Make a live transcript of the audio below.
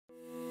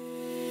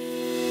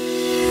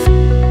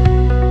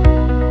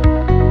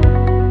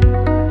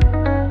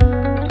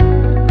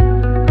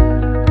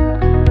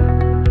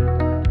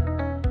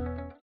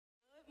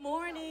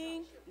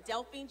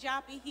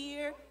Joppy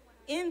here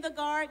in the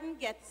garden,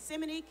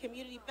 Gethsemane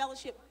Community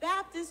Fellowship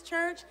Baptist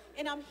Church.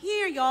 And I'm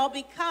here, y'all,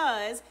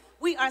 because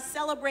we are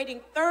celebrating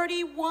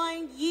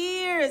 31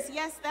 years.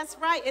 Yes, that's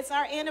right. It's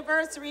our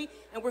anniversary,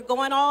 and we're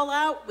going all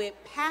out with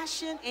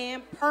passion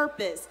and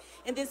purpose.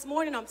 And this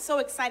morning, I'm so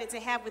excited to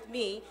have with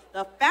me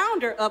the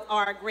founder of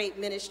our great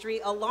ministry,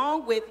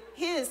 along with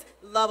his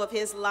love of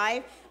his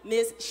life,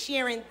 Miss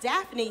Sharon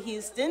Dalphine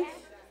Houston.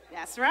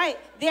 That's right.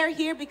 They're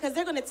here because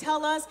they're going to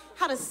tell us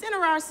how to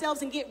center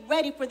ourselves and get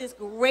ready for this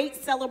great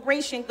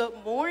celebration.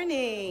 Good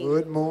morning.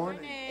 Good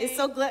morning. It's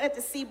so glad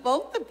to see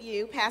both of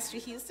you, Pastor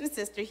Houston,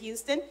 Sister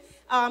Houston.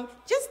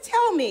 Just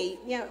tell me,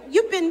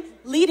 you've been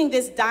leading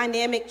this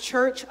dynamic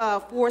church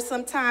for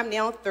some time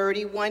now,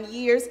 31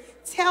 years.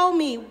 Tell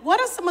me,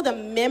 what are some of the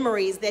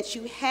memories that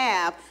you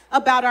have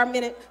about our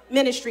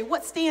ministry?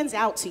 What stands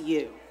out to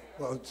you?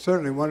 Well,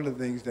 certainly one of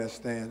the things that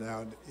stands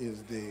out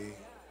is the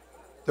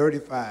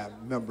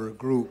 35-member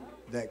group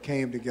that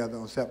came together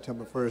on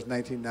September 1st,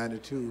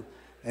 1992,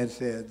 and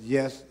said,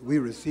 yes, we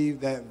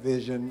received that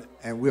vision,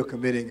 and we're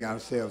committing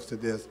ourselves to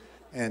this,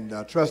 and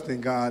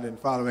trusting God and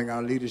following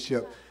our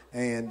leadership.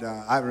 And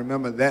I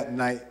remember that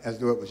night as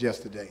though it was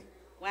yesterday.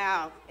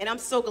 Wow, and I'm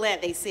so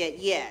glad they said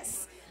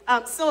yes.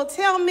 So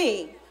tell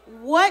me,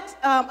 what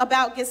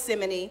about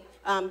Gethsemane,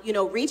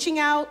 reaching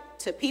out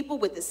to people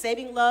with the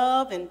saving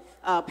love and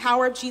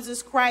power of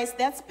Jesus Christ,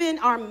 that's been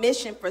our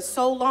mission for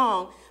so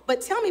long. But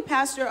tell me,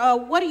 Pastor,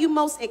 what are you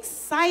most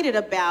excited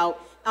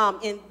about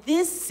in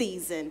this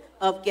season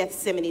of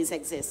Gethsemane's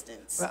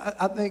existence? Well,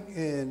 I think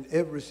in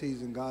every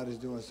season, God is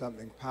doing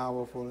something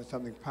powerful and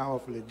something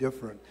powerfully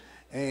different.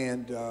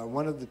 And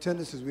one of the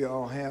tendencies we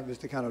all have is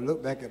to kind of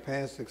look back at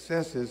past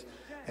successes,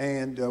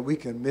 and we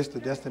can miss the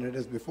destiny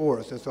that's before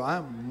us. And so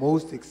I'm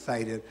most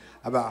excited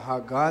about how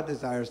God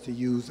desires to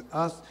use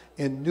us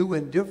in new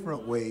and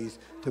different ways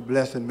to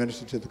bless and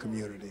minister to the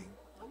community.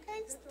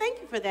 Okay,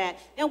 thank you for that.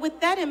 Now, with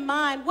that in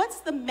mind, what's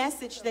the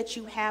message that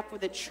you have for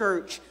the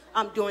church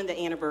during the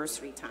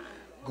anniversary time?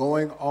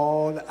 Going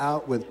all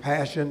out with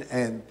passion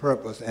and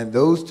purpose. And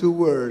those two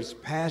words,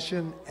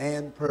 passion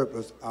and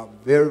purpose, are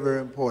very,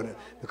 very important.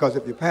 Because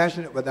if you're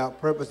passionate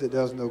without purpose, it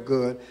does no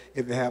good.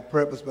 If you have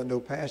purpose but no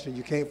passion,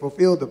 you can't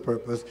fulfill the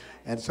purpose.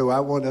 And so I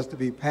want us to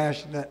be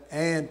passionate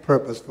and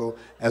purposeful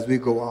as we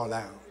go all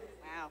out.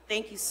 Wow,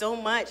 thank you so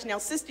much. Now,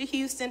 Sister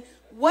Houston,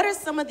 what are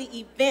some of the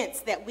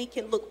events that we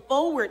can look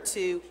forward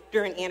to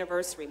during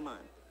Anniversary Month?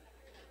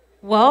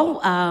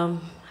 Well,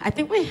 I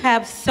think we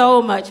have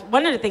so much.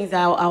 One of the things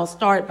I'll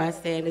start by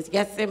saying is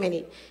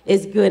Gethsemane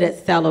is good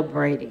at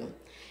celebrating.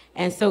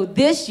 And so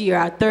this year,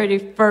 our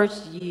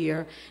 31st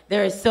year,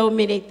 there are so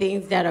many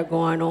things that are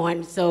going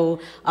on.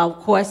 So, of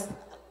course,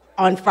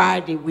 on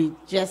Friday, we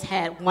just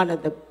had one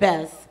of the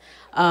best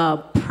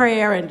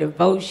prayer and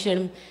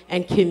devotion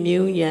and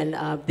communion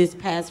this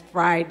past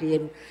Friday.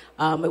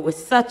 And it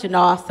was such an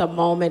awesome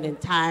moment in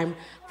time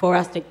for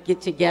us to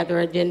get together.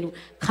 And then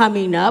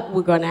coming up,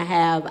 we're going to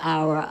have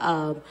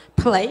our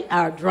play,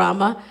 our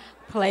drama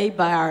play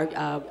by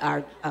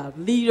our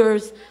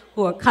leaders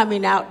who are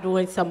coming out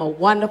doing some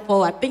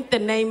wonderful, I think the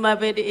name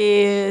of it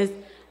is,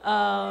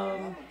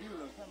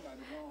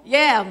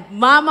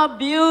 Mama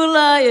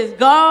Beulah is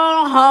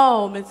gone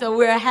home. And so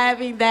we're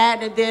having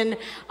that. And then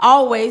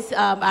always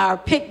our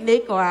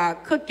picnic or our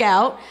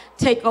cookout,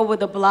 Take Over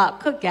the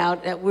Block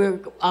cookout that we're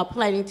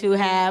planning to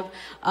have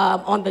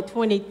on the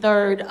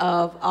 23rd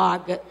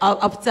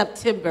of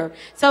September.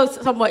 So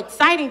some more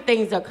exciting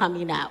things are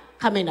coming up.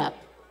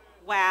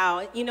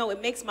 Wow,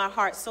 it makes my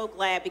heart so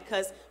glad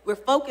because we're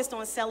focused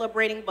on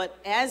celebrating, but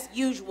as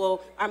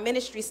usual, our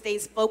ministry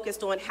stays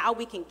focused on how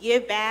we can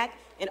give back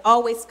and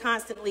always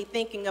constantly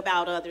thinking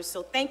about others.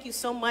 So thank you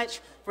so much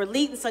for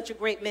leading such a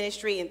great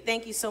ministry, and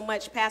thank you so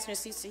much, Pastor and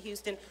Sister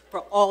Houston, for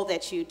all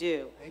that you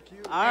do. Thank you.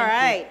 All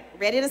right,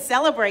 ready to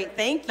celebrate.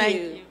 Thank you. Thank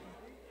you.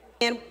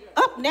 And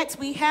up next,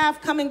 we have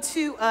coming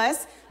to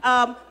us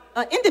an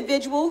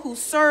individual who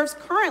serves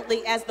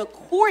currently as the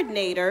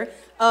coordinator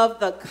of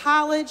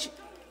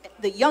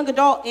the young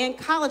adult and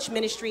college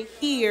ministry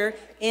here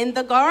in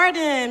the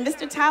garden.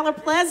 Mr. Tyler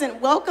Pleasant.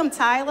 Welcome,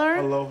 Tyler.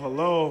 Hello,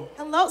 hello.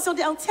 Hello. So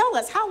tell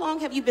us, how long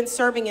have you been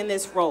serving in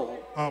this role?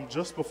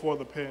 Just before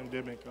the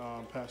pandemic,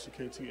 Pastor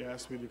KT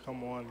asked me to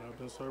come on. I've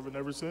been serving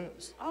ever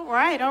since. All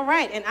right.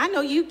 And I know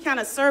you kind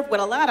of serve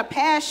with a lot of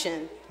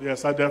passion.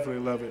 Yes, I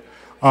definitely love it.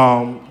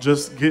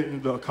 Just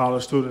getting the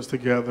college students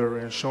together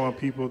and showing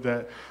people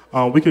that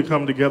we could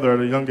come together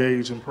at a young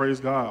age and praise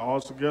God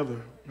all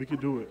together. We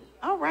could do it.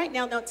 All right.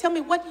 Now tell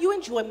me what you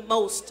enjoy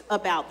most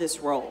about this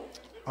role.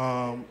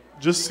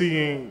 Just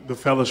seeing the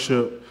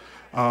fellowship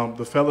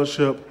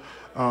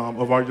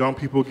of our young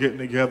people getting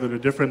together, the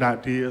different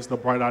ideas, the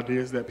bright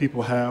ideas that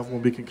people have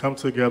when we can come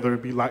together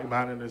and be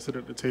like-minded and sit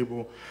at the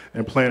table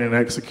and plan and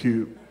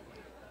execute.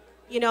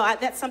 You know,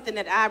 that's something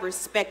that I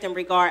respect and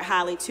regard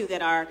highly, too,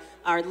 that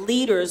our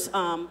leaders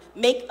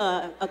make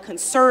a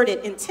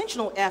concerted,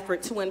 intentional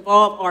effort to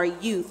involve our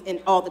youth in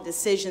all the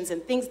decisions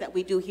and things that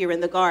we do here in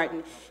the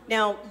garden.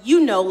 Now, you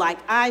know, like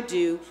I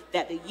do,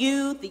 that the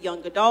youth, the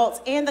young adults,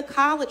 and the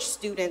college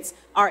students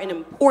are an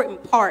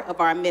important part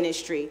of our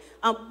ministry.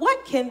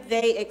 What can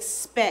they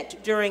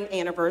expect during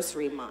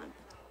Anniversary Month?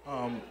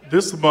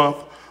 This month,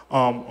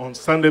 on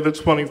Sunday the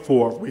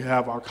 24th, we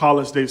have our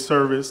College Day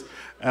service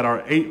at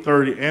our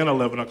 8:30 and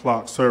 11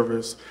 o'clock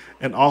service.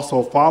 And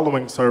also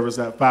following service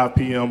at 5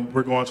 p.m.,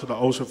 we're going to the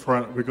ocean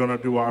front. We're going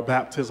to do our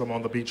baptism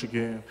on the beach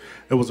again.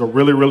 It was a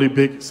really, really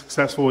big,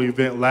 successful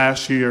event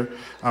last year.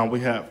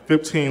 We had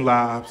 15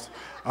 lives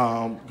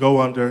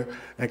go under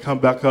and come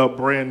back up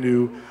brand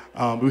new.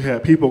 We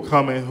had people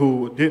coming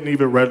who didn't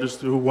even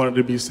register, who wanted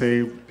to be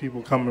saved,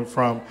 people coming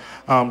from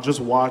just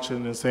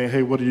watching and saying,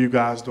 hey, what are you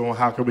guys doing?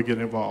 How can we get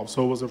involved?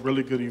 So it was a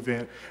really good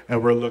event,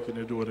 and we're looking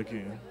to do it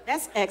again.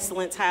 That's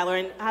excellent, Tyler,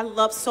 and I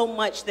love so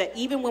much that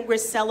even when we're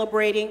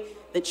celebrating,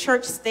 the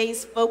church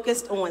stays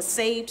focused on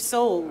saved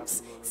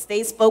souls,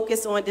 stays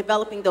focused on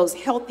developing those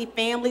healthy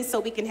families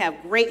so we can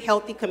have great,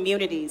 healthy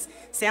communities.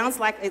 Sounds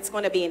like it's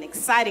going to be an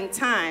exciting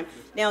time.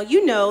 Now,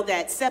 you know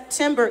that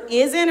September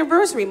is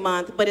Anniversary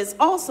Month, but it's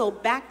also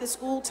back to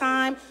school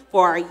time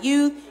for our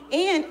youth,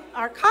 and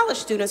our college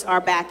students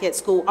are back at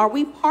school. Are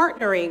we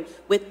partnering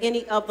with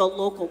any of the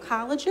local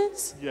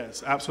colleges?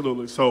 Yes,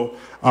 absolutely. So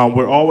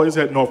we're always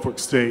at Norfolk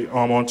State.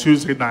 On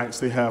Tuesday nights,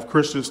 they have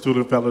Christian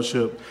Student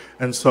Fellowship,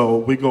 and so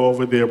we go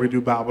over there. We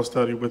do Bible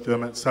study with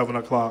them at 7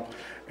 o'clock.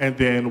 And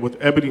then with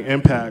Ebony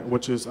Impact,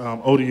 which is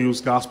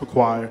ODU's gospel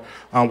choir,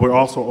 we're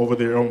also over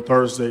there on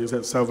Thursdays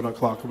at 7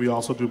 o'clock. We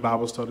also do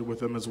Bible study with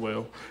them as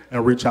well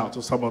and reach out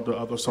to some of the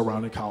other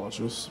surrounding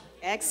colleges.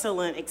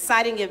 Excellent.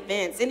 Exciting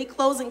events. Any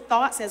closing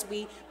thoughts as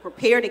we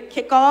prepare to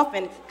kick off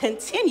and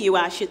continue,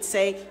 I should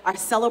say, our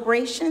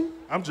celebration?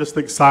 I'm just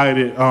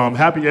excited.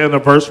 Happy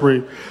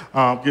anniversary,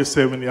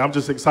 Gethsemane. I'm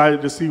just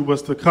excited to see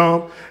what's to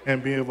come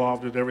and be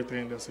involved in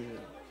everything that's here.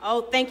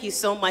 Oh, thank you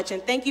so much,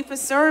 and thank you for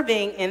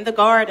serving in the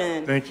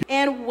garden. Thank you.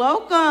 And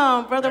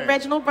welcome, Brother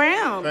Reginald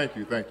Brown. Thank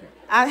you, thank you.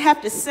 I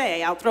have to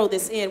say, I'll throw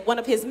this in, one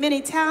of his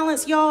many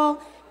talents, y'all,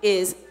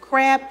 is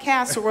crab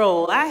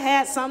casserole. I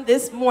had some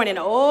this morning.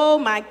 Oh,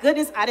 my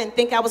goodness, I didn't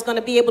think I was going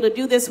to be able to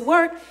do this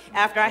work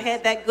after I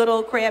had that good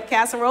old crab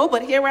casserole,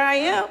 but here I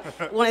am.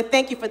 I want to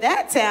thank you for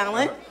that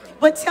talent.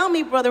 But tell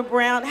me, Brother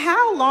Brown,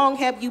 how long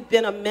have you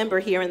been a member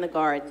here in the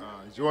garden?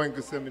 Joined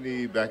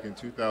Gethsemane back in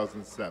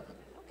 2007.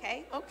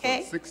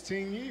 Okay. So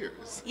 16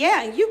 years.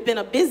 Yeah, and you've been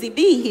a busy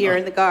bee here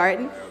in the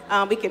garden.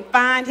 We can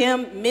find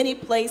him many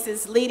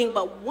places leading,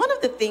 but one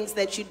of the things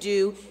that you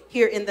do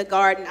here in the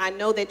garden, I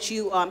know that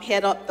you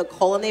head up the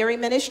culinary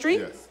ministry.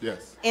 Yes,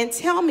 yes. And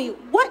tell me,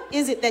 what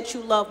is it that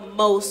you love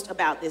most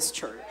about this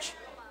church?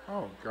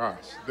 Oh,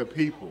 gosh, the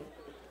people,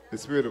 the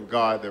Spirit of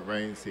God that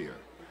reigns here.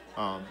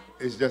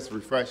 It's just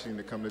refreshing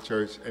to come to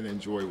church and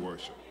enjoy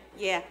worship.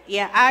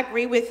 Yeah, I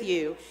agree with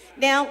you.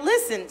 Now,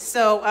 listen,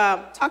 so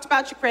talked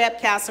about your crab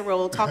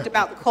casserole, talked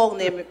about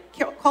the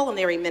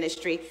culinary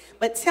ministry,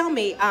 but tell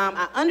me,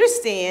 I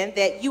understand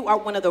that you are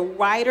one of the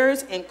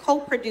writers and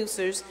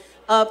co-producers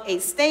of a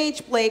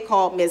stage play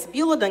called Miss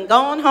Beulah Done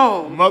Gone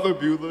Home. Mother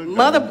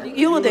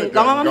Beulah Done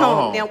Gone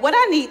Home. Now, what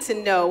I need to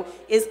know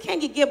is, can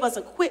you give us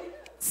a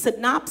quick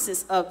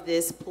synopsis of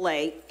this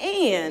play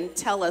and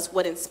tell us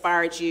what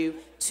inspired you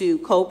to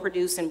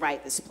co-produce and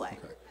write this play?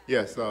 Okay.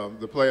 Yes,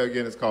 the play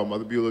again is called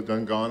Mother Beulah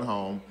Done Gone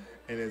Home,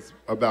 and it's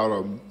about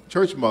a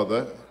church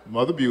mother,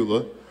 Mother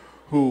Beulah,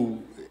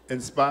 who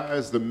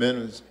inspires the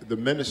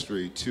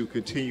ministry to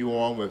continue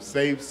on with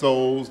saved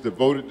souls,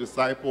 devoted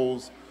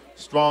disciples,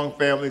 strong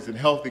families, and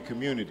healthy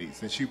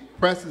communities. And she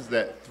presses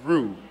that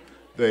through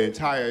the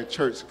entire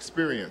church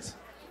experience.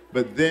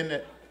 But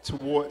then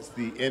towards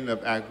the end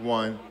of Act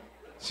 1,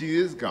 she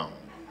is gone.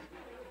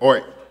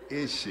 Or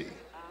is she?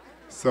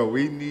 So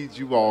we need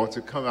you all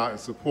to come out and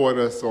support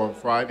us on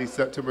Friday,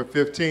 September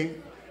 15th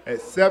at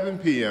 7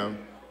 p.m.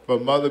 for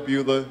Mother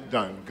Beulah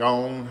Done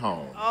Gone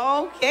Home.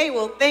 Okay,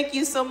 well, thank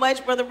you so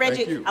much, Brother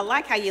Reggie. Thank you. I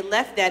like how you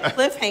left that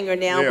cliffhanger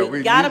now. Yeah,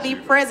 we got to be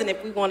present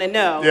if we want to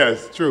know.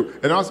 Yes, true.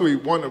 And also we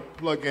want to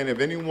plug in, if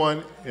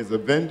anyone is a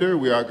vendor,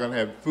 we are going to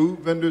have food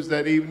vendors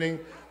that evening.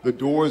 The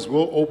doors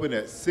will open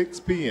at 6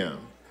 p.m.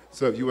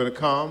 So if you want to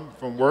come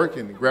from work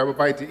and grab a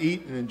bite to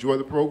eat and enjoy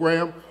the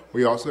program,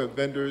 we also have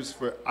vendors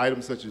for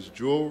items such as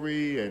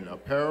jewelry and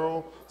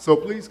apparel. So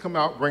please come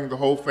out, bring the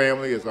whole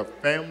family. It's a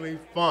family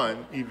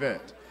fun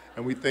event.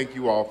 And we thank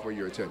you all for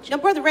your attention.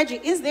 Now, Brother Reggie,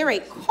 is there a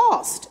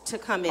cost to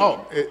come in?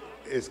 Oh,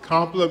 it's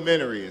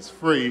complimentary. It's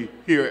free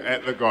here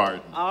at the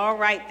garden. All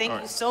right.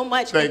 Thank you so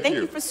much. Thank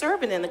you for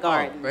serving in the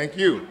garden. Oh, thank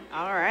you.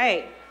 All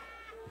right.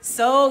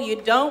 So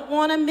you don't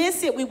want to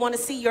miss it. We want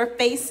to see your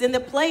face in the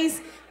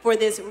place for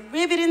this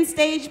riveting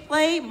stage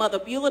play, Mother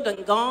Beulah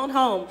Done Gone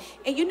Home.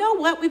 And you know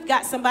what? We've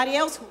got somebody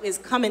else who is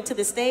coming to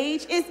the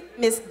stage. It's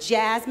Miss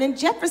Jasmine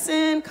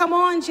Jefferson. Come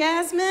on,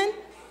 Jasmine.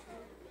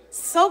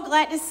 So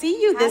glad to see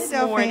you this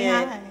morning.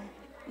 Hi.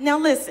 Now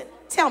listen,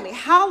 tell me,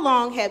 how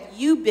long have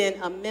you been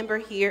a member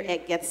here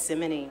at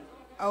Gethsemane?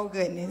 Oh,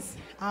 goodness.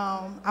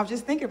 I was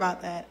just thinking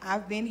about that.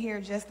 I've been here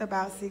just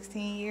about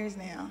 16 years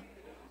now.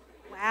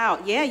 Wow,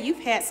 yeah, you've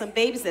had some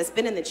babies that's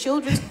been in the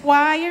children's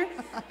choir,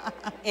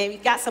 and you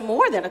got some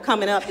more that are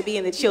coming up to be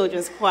in the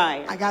children's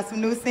choir. I got some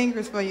new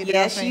singers for you,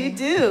 Yes, Dalphine. you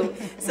do.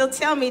 So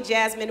tell me,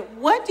 Jasmine,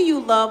 what do you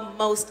love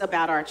most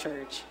about our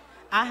church?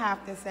 I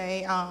have to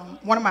say,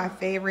 one of my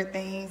favorite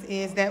things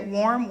is that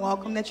warm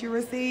welcome that you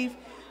receive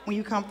when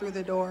you come through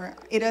the door.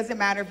 It doesn't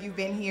matter if you've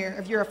been here,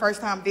 if you're a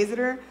first-time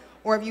visitor,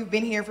 or if you've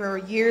been here for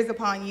years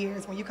upon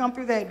years. When you come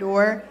through that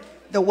door,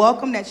 the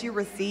welcome that you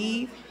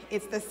receive,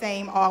 it's the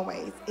same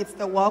always. It's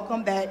the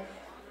welcome that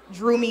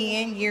drew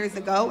me in years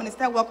ago, and it's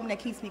that welcome that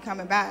keeps me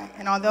coming back.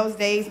 And on those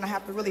days when I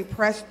have to really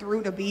press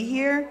through to be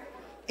here,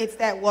 it's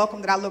that welcome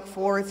that I look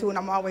forward to, and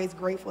I'm always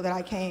grateful that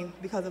I came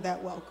because of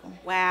that welcome.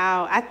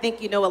 Wow, I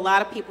think, a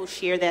lot of people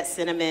share that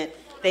sentiment.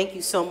 Thank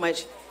you so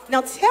much. Now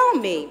tell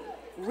me,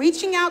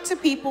 reaching out to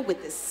people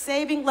with the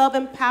saving love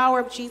and power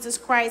of Jesus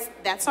Christ,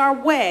 that's our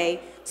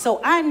way.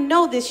 So I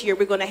know this year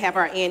we're going to have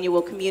our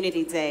annual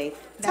community day.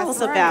 Tell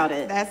us about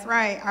it. That's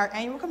right. Our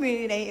annual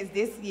community day is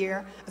this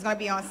year. It's going to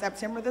be on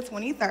September the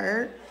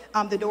 23rd.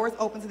 The doors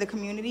open to the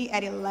community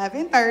at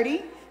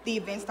 11:30. The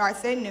event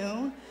starts at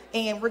noon.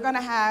 And we're going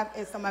to have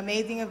some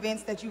amazing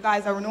events that you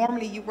guys are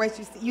normally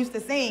used to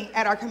seeing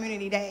at our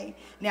community day.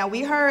 Now,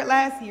 we heard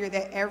last year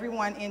that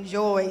everyone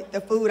enjoyed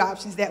the food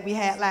options that we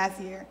had last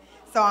year.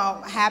 So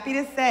I'm happy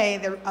to say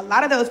that a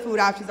lot of those food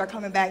options are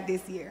coming back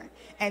this year.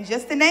 And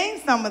just to name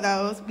some of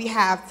those, we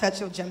have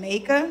Touch of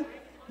Jamaica,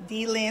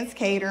 D. Lynn's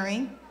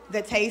Catering,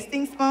 The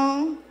Tasting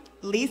Spoon,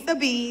 Lisa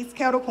B's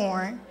Kettle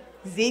Corn,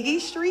 Ziggy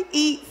Street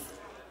Eats,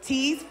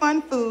 T's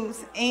Fun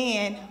Foods,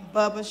 and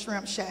Bubba's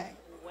Shrimp Shack.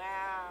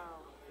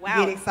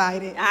 Wow. Get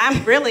excited.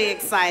 I'm really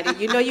excited.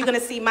 You're going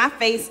to see my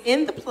face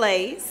in the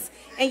place.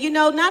 And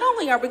not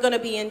only are we going to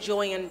be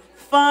enjoying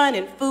fun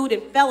and food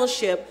and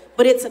fellowship,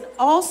 but it's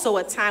also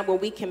a time where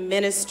we can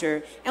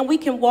minister and we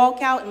can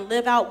walk out and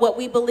live out what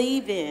we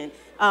believe in.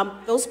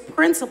 Those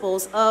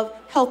principles of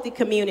healthy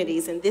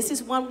communities. And this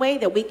is one way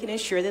that we can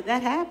ensure that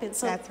that happens.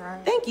 So that's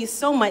right. Thank you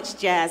so much,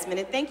 Jasmine,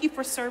 and thank you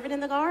for serving in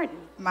the garden.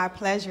 My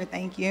pleasure.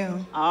 Thank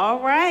you. All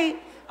right.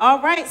 All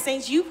right,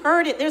 Saints, you've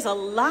heard it. There's a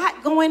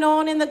lot going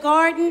on in the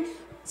garden,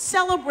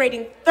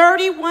 celebrating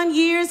 31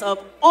 years of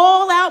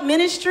all-out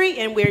ministry,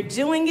 and we're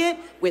doing it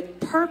with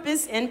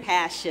purpose and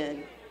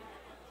passion.